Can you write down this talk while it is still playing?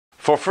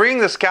For freeing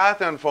the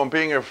skeleton from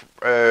being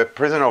a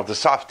prisoner of the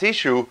soft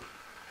tissue,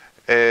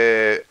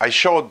 I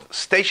showed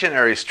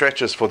stationary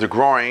stretches for the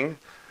groin,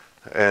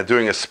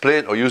 doing a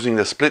split or using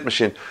the split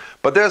machine.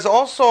 But there's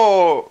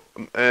also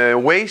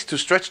ways to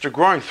stretch the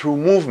groin through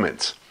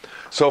movements.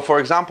 So for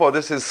example,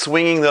 this is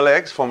swinging the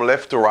legs from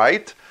left to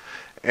right.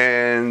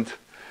 And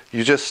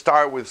you just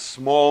start with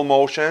small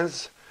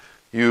motions.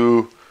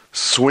 You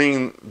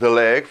swing the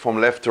leg from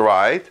left to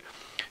right.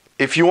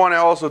 If you want to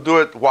also do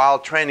it while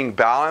training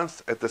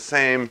balance at the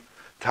same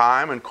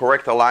time and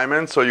correct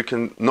alignment so you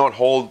can not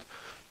hold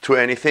to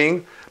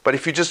anything. But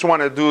if you just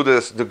want to do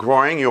this, the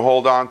groin, you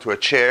hold on to a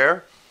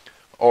chair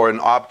or an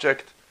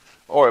object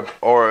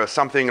or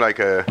something like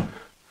a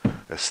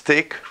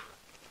stick.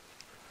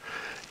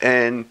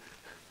 And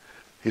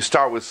you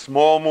start with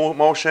small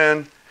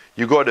motion,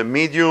 you go to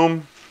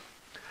medium,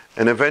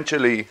 and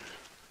eventually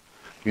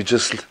you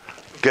just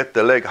get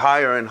the leg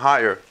higher and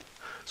higher.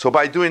 So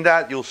by doing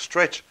that, you'll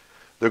stretch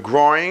the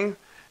groin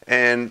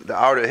and the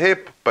outer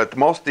hip, but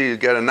mostly you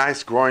get a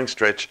nice groin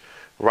stretch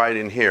right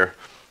in here.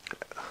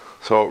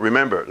 So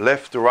remember,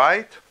 left to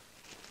right.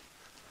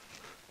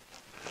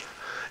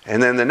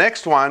 And then the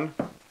next one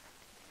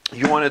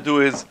you want to do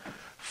is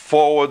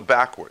forward,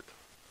 backward.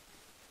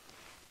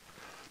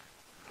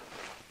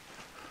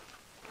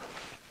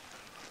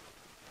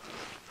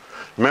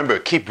 Remember,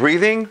 keep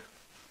breathing.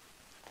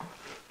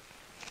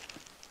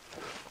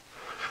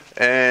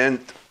 And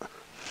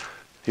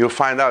you'll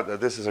find out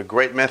that this is a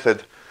great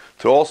method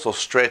to also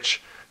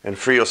stretch and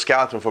free your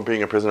skeleton from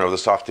being a prisoner of the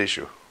soft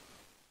tissue.